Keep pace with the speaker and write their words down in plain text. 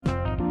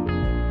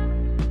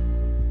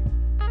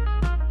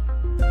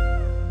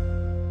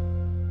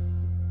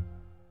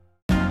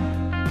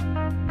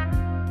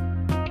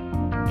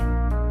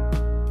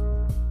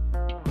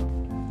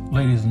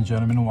Ladies and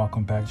gentlemen,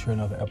 welcome back to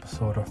another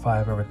episode of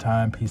 5 Ever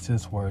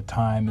Timepieces, where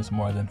time is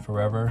more than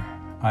forever.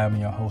 I am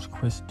your host,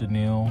 Chris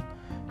Daniil,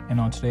 and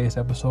on today's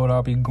episode,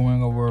 I'll be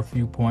going over a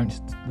few points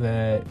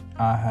that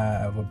I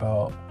have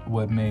about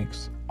what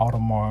makes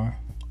Audemars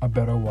a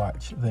better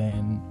watch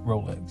than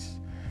Rolex.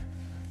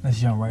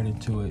 Let's jump right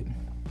into it.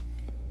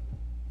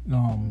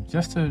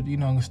 Just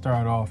to,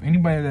 start off,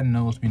 anybody that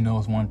knows me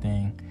knows one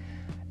thing.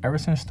 Ever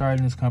since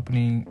starting this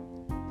company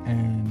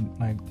and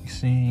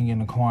seeing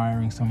and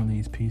acquiring some of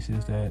these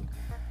pieces, that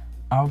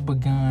I've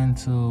begun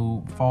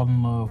to fall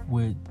in love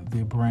with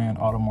the brand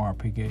Audemars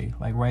Piguet.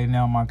 Like right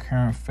now, my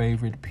current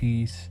favorite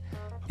piece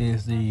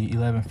is the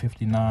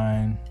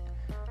 1159,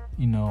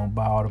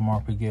 by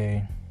Audemars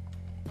Piguet.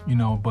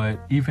 But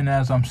even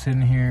as I'm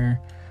sitting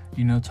here,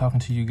 talking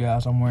to you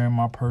guys, I'm wearing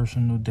my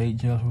personal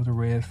Datejust with a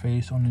red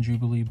face on the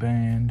Jubilee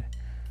band.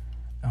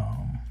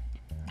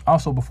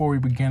 Also, before we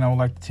begin, I would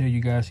like to tell you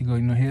guys to go,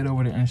 head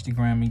over to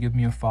Instagram and give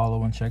me a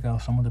follow and check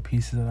out some of the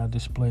pieces that I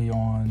display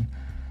on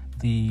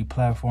the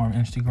platform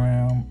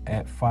Instagram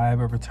at 5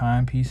 Ever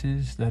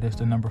Timepieces. That is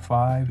the number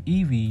 5,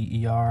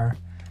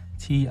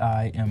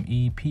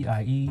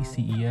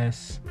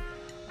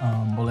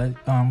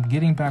 EverTimePieces.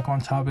 Getting back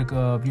on topic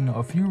of,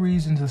 a few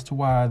reasons as to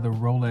why the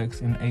Rolex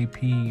and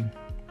AP,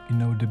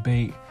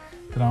 debate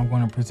that I'm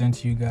going to present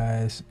to you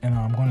guys, and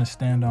I'm going to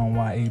stand on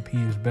why AP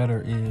is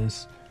better,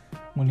 is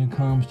when it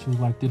comes to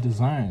the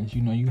designs.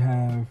 You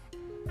have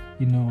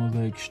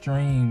the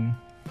extreme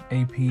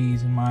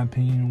APs, in my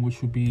opinion,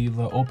 which would be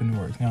the open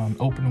work. Now, an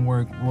open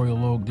work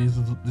Royal Oak,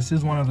 this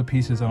is one of the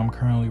pieces that I'm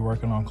currently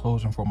working on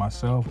closing for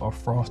myself, a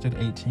frosted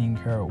 18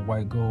 karat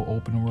white gold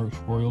open works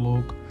Royal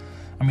Oak.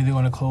 They're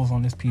going to close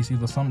on this piece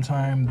either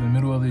sometime in the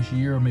middle of this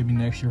year or maybe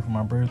next year for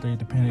my birthday,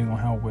 depending on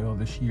how well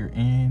this year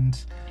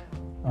ends.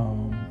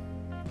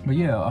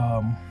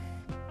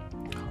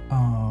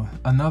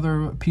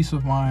 Another piece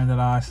of mine that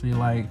I actually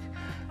like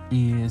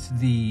is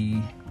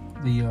the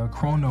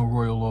Chrono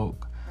Royal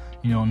Oak,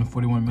 in the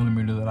 41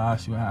 millimeter that I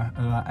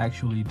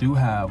actually do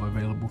have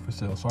available for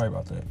sale. Sorry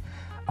about that.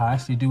 I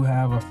actually do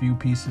have a few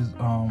pieces,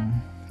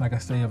 like I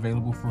say,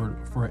 available for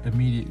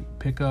immediate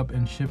pickup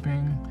and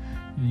shipping.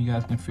 And you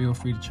guys can feel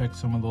free to check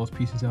some of those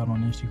pieces out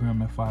on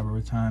Instagram at 5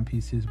 Ever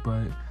Timepieces.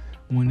 But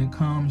when it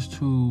comes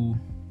to,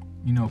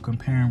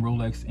 comparing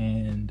Rolex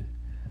and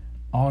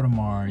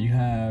Audemars, you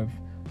have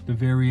the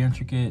very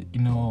intricate,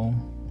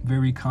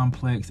 very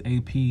complex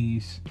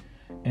APs.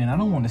 And I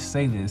don't want to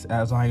say this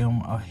as I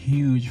am a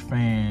huge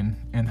fan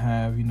and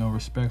have,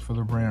 respect for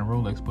the brand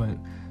Rolex, but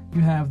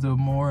you have the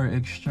more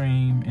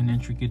extreme and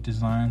intricate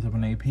designs of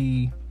an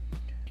AP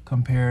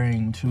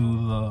comparing to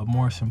the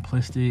more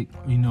simplistic,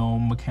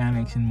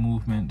 mechanics and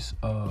movements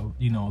of,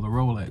 the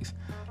Rolex.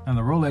 Now,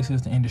 the Rolex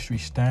is the industry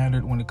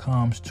standard when it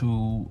comes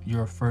to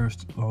your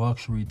first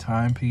luxury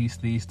timepiece.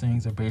 These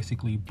things are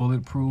basically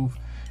bulletproof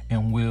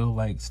and will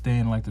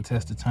stand the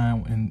test of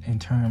time in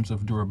terms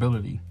of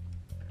durability.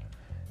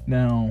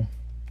 Now,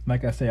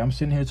 like I say, I'm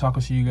sitting here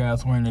talking to you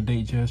guys wearing a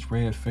Datejust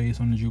red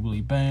face on the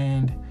Jubilee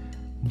band,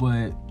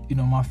 but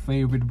my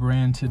favorite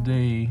brand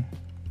today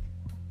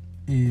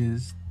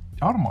is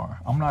Audemars.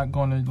 I'm not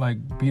going to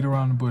beat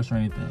around the bush or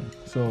anything.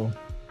 So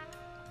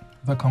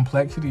the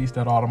complexities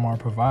that Audemars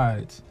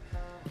provides,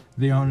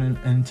 they're on an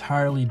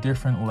entirely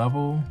different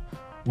level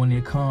when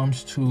it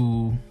comes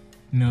to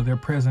their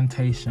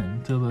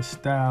presentation, to the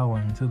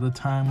styling, to the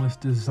timeless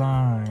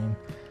design.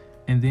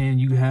 And then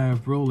you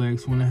have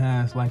Rolex when it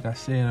has, like I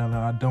said,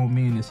 I don't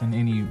mean this in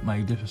any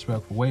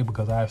disrespectful way,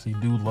 because I actually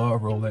do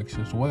love Rolex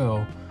as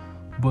well,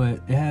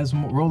 but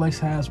Rolex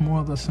has more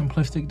of the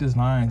simplistic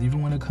designs,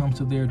 even when it comes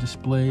to their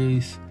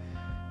displays.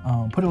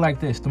 Put it like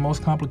this: the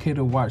most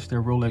complicated watch that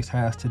Rolex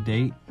has to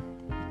date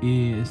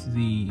is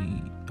the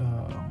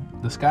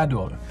Sky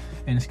Dweller,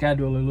 and the Sky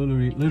Dweller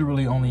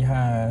literally only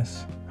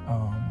has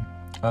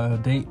a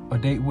date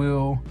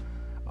wheel,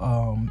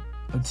 a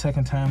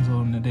second time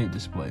zone, and a date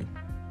display.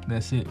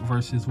 That's it.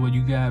 Versus what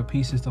you got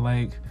pieces to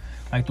like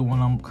the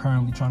one I'm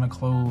currently trying to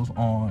close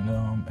on,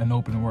 an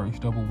open works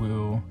double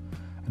wheel,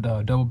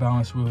 the double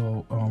balance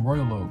wheel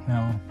Royal Oak.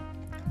 Now,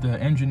 the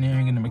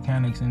engineering and the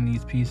mechanics in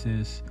these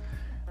pieces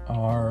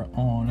are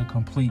on a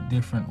complete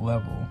different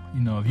level.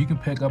 If you can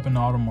pick up an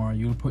Audemars,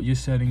 you're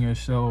setting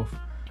yourself,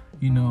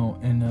 in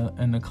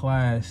the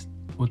class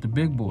with the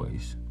big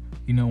boys.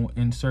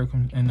 In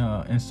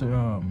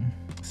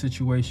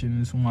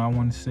situations when I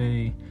want to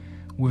say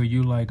where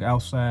you're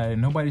outside, and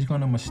nobody's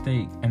going to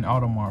mistake an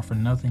Audemars for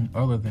nothing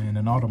other than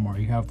an Audemars.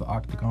 You have the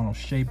octagonal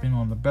shaping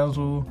on the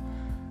bezel,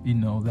 the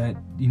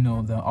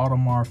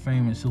Audemars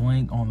famous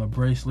link on the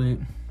bracelet.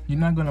 You're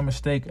not going to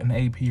mistake an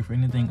AP for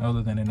anything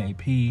other than an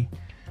AP,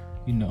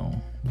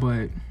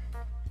 But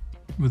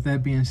with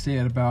that being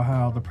said, about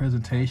how the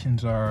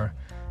presentations are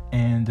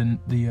and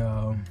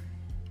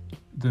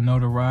the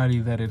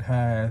notoriety that it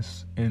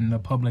has in the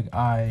public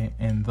eye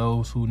and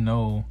those who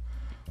know,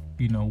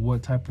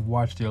 what type of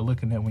watch they're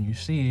looking at when you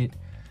see it,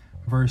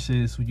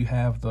 versus you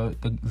have the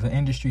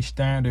industry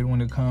standard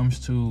when it comes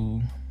to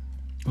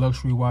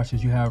luxury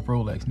watches. You have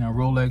Rolex. Now,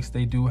 Rolex,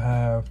 they do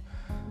have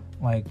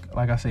like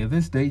I say,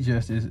 this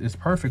Datejust is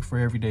perfect for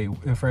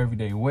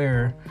everyday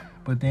wear.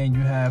 But then you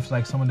have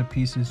like some of the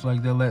pieces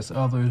like that lets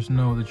others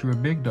know that you're a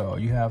big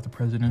dog. You have the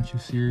Presidential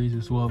Series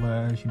as well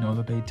as, you know,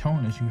 the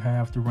Daytonas. You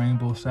have the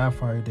Rainbow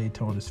Sapphire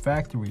Daytonas,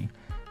 factory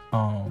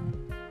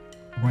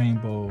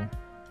Rainbow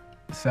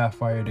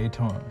Sapphire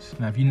Daytonas.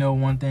 Now, if you know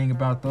one thing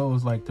about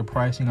those, like the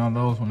pricing on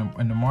those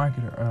in the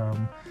market,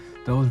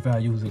 those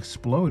values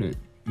exploded,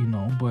 you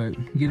know. But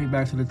getting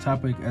back to the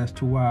topic as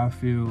to why I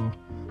feel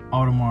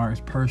Audemars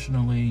is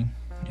personally,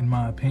 in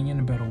my opinion,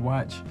 a better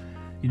watch.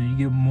 You know, you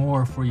get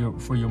more for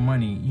your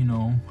money. You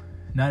know,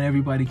 not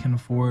everybody can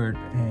afford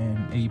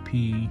an AP.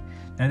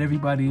 Not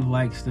everybody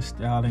likes the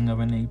styling of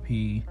an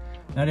AP.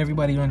 Not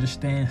everybody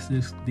understands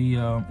the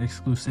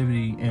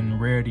exclusivity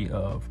and rarity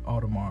of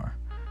Audemars.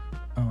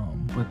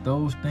 But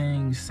those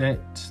things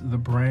set the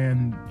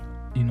brand,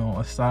 you know,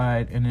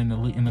 aside and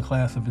in the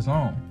class of its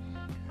own.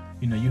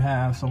 You know, you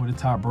have some of the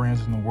top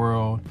brands in the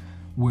world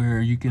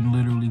where you can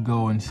literally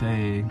go and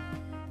say,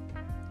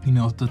 you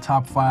know, the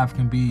top 5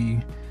 can be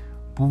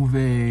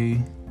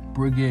Bouvet,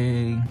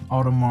 Breguet,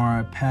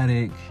 Audemars,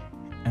 Patek,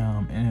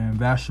 and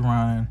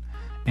Vacheron,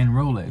 and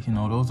Rolex. You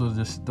know, those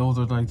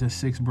are like the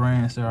 6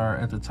 brands that are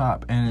at the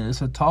top, and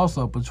it's a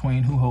toss-up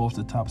between who holds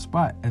the top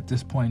spot at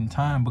this point in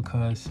time,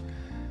 because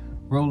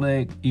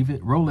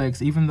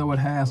Rolex, even though it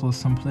has a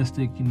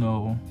simplistic, you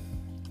know,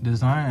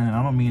 design, and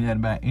I don't mean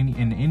that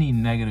in any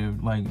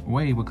negative like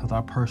way, because I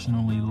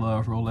personally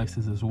love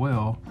Rolexes as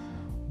well,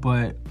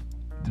 but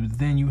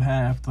then you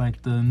have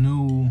like the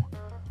new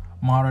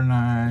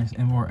modernized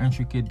and more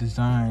intricate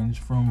designs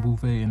from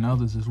Bouvet and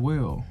others as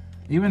well.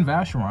 Even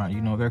Vacheron,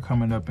 you know, they're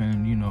coming up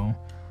and, you know,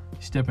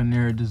 stepping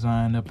their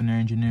design up in their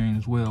engineering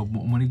as well.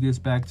 But when it gets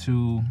back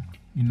to,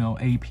 you know,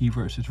 AP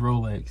versus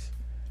Rolex,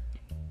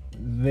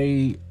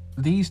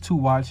 these two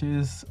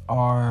watches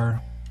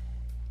are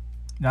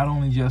not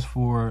only just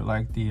for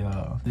like the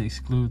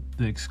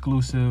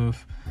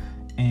exclusive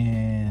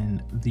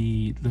and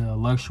the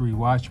luxury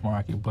watch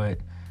market, but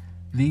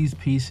these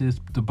pieces,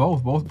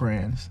 both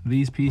brands,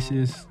 these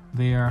pieces,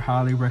 they are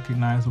highly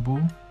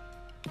recognizable.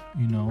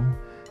 You know,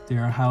 they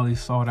are highly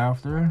sought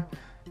after,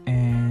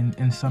 and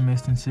in some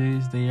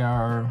instances, they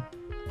are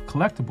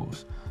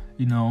collectibles.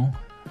 You know,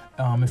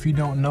 if you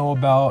don't know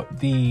about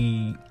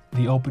the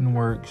Open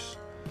Works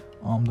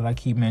that I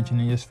keep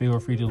mentioning, just feel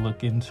free to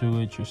look into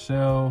it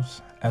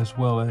yourselves, as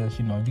well as,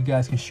 you know, you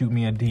guys can shoot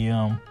me a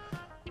DM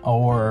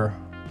or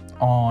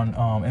on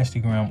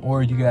Instagram,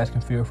 or you guys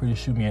can feel free to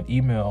shoot me an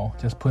email.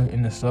 Just put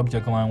in the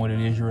subject line what it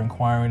is you're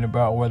inquiring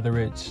about, whether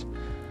it's,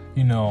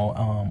 you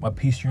know, a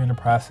piece you're in the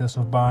process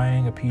of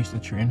buying, a piece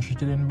that you're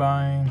interested in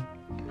buying.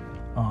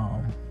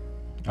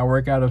 I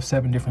work out of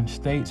 7 different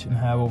states and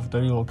have over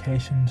 30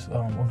 locations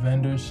of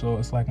vendors, so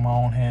it's like my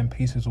own hand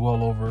pieces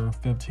well over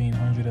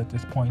 1,500 at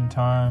this point in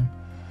time.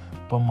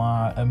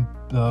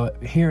 But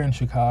here in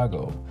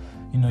Chicago,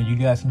 you know, you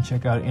guys can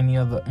check out any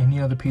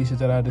other pieces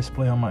that I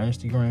display on my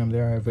Instagram.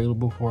 They are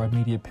available for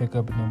immediate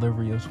pickup and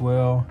delivery as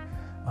well.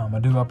 I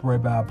do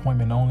operate by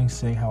appointment only,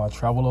 seeing how I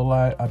travel a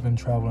lot. I've been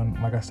traveling,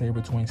 like I say,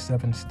 between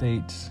 7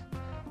 states,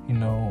 you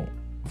know,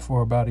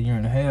 for about 1.5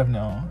 years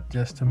now,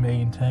 just to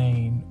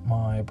maintain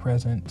my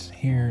presence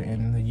here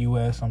in the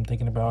U.S. I'm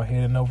thinking about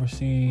heading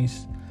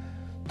overseas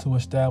to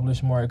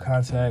establish more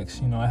contacts.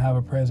 You know, I have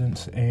a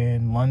presence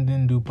in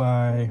London,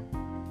 Dubai,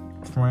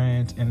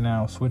 France, and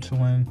now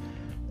Switzerland.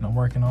 And I'm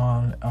working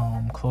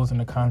on closing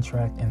a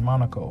contract in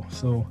Monaco.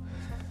 So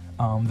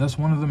that's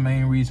one of the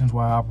main reasons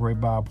why I operate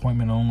by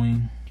appointment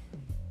only.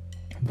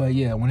 But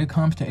yeah, when it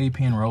comes to AP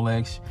and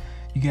Rolex,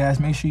 you guys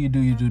make sure you do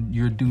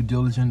your due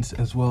diligence,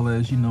 as well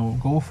as, you know,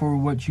 go for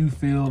what you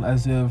feel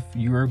as if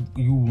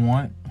you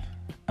want.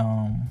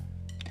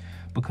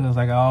 Because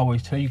like I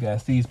always tell you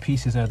guys, these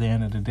pieces at the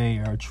end of the day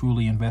are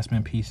truly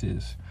investment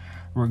pieces,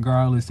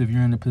 regardless if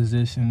you're in a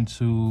position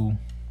to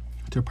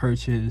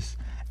purchase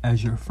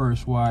as your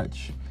first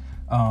watch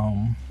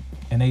an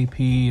AP,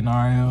 an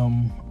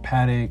RM,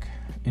 Patek,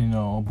 you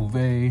know,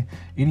 Bouvet,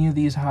 any of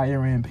these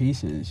higher end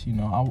pieces. You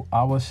know,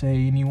 I would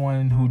say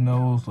anyone who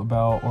knows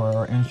about or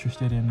are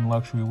interested in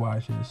luxury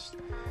watches,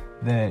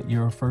 that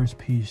your first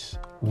piece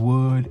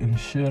would and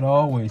should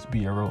always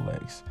be a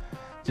Rolex,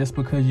 just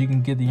because you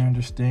can get the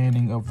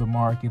understanding of the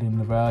market and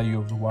the value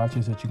of the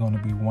watches that you're going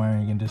to be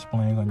wearing and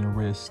displaying on your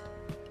wrist,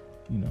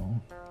 you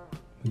know.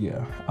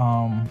 Yeah.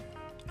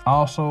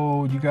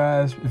 Also, you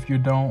guys,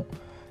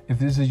 if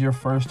this is your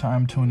first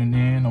time tuning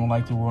in, I would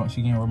like to once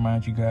again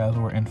remind you guys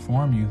or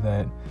inform you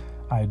that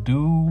I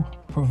do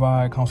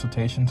provide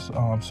consultation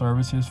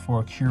services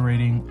for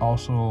curating,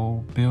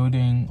 also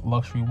building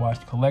luxury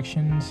watch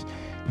collections.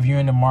 If you're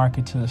in the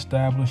market to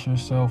establish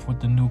yourself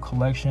with the new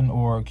collection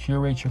or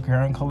curate your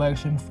current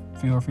collection,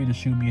 feel free to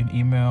shoot me an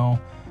email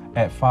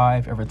at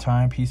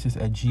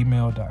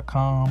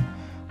 5evertimepieces@gmail.com.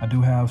 I do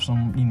have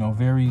some, you know,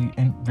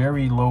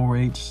 very low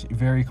rates,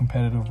 very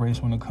competitive rates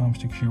when it comes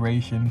to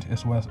curation,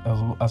 as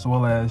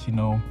well as, you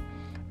know,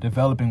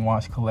 developing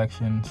watch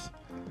collections.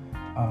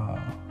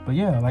 But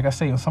yeah, like I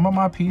say, some of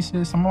my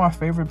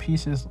favorite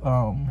pieces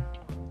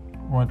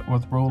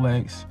with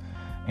Rolex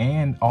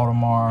and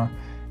Audemars.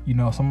 You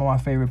know, some of my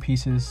favorite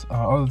pieces,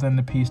 other than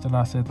the piece that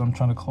I said that I'm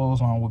trying to close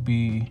on, would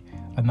be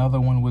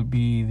another one would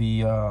be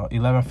the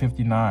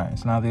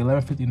 1159s. Now, the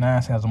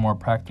 1159s has a more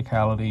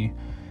practicality,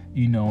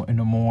 you know, and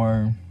a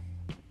more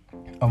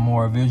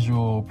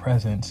visual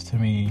presence to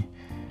me,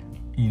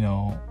 you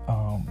know,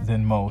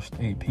 than most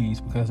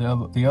APs, because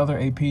the other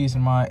APs,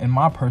 in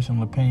my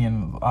personal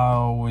opinion, I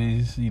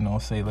always, you know,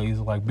 say these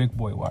are like big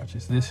boy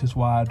watches. This is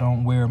why I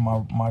don't wear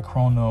my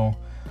chrono.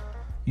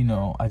 You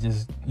know, I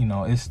just, you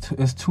know,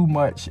 it's too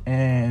much,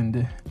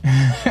 and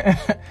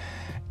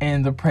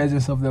and the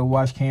presence of the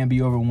watch can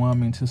be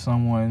overwhelming to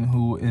someone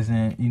who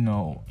isn't, you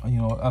know,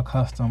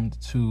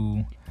 accustomed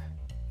to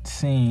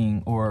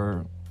seeing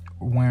or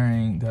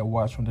wearing that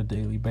watch on a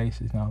daily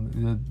basis. Now,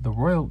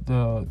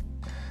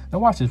 the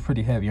watch is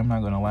pretty heavy, I'm not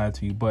going to lie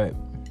to you, but,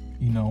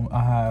 you know,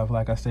 I have,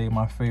 like I say,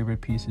 my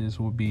favorite pieces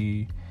will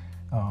be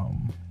the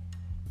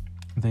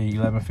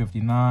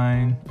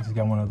 1159. I just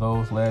got one of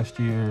those last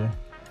year.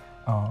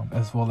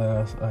 As well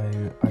as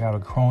I got a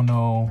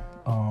chrono,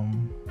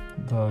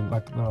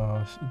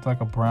 it's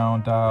like a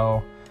brown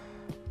dial.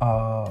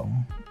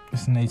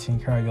 It's an 18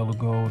 karat yellow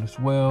gold as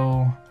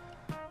well.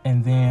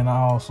 And then I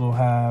also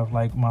have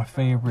like my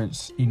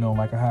favorites, you know,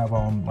 like I have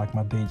on like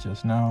my date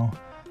just now.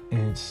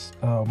 It's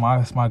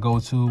my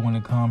go-to when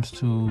it comes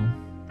to,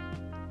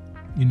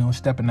 you know,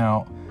 stepping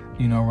out,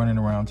 you know, running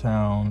around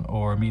town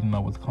or meeting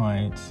up with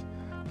clients,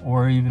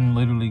 or even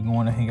literally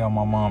going to hang out with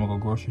my mom or go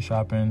grocery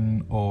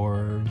shopping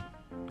or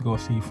go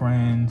see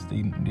friends. They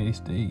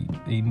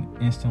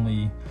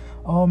instantly,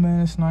 oh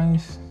man, it's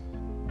nice,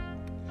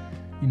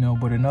 you know.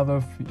 But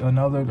another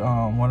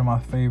one of my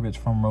favorites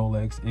from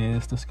Rolex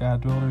is the Sky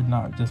Dweller,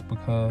 not just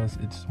because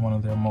it's one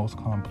of their most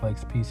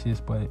complex pieces,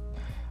 but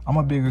I'm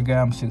a bigger guy.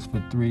 I'm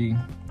 6'3",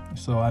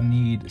 so I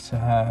need to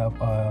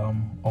have a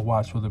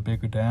watch with a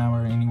bigger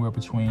diameter, anywhere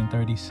between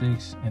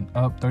 36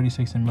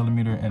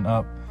 millimeter and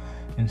up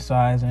in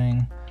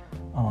sizing.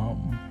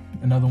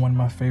 Another one of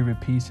my favorite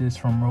pieces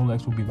from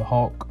Rolex would be the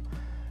Hawk.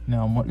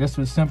 Now, this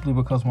was simply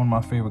because one of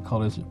my favorite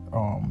colors,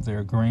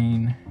 they're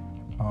green.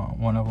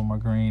 One of them are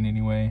green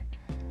anyway.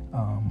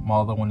 My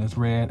other one is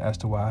red, as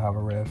to why I have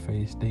a red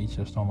face date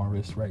just on my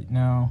wrist right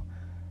now.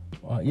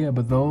 Yeah,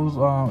 but those,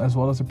 as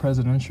well as the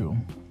Presidential,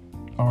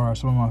 are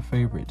some of my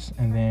favorites.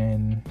 And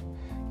then,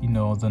 you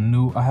know,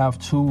 I have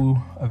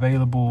two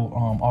available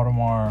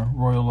Audemars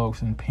Royal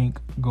Oaks in pink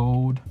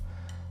gold.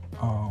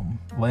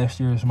 Last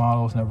year's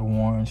models, never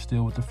worn,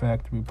 still with the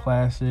factory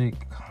plastic.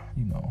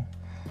 You know,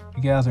 if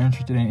you guys are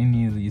interested in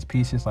any of these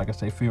pieces, like I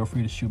say, feel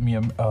free to shoot me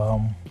a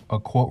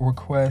quote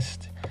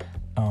request,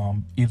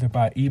 either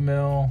by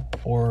email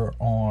or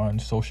on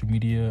social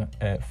media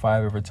at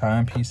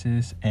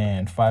 5evertimepieces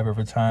and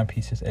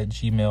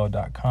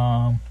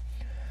 5evertimepieces@gmail.com.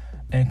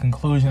 In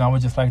conclusion, I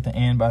would just like to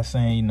end by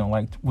saying, you know,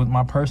 like, with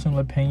my personal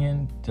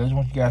opinion, I just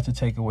want you guys to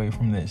take away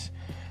from this.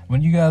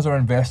 When you guys are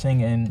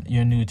investing in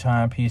your new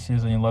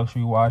timepieces and your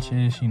luxury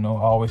watches, you know,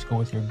 always go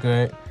with your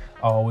gut.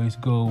 Always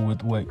go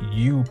with what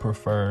you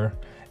prefer,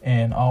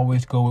 and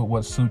always go with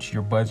what suits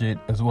your budget,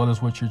 as well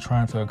as what you're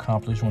trying to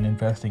accomplish when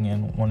investing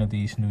in one of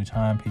these new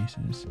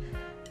timepieces.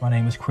 My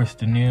name is Chris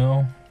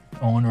Daniil,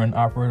 owner and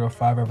operator of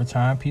 5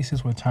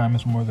 Timepieces, where time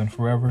is more than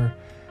forever.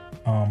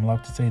 I'd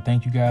like to say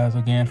thank you guys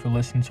again for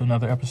listening to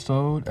another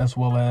episode, as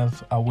well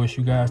as I wish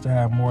you guys to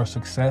have more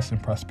success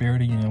and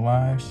prosperity in your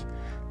lives.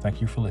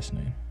 Thank you for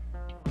listening.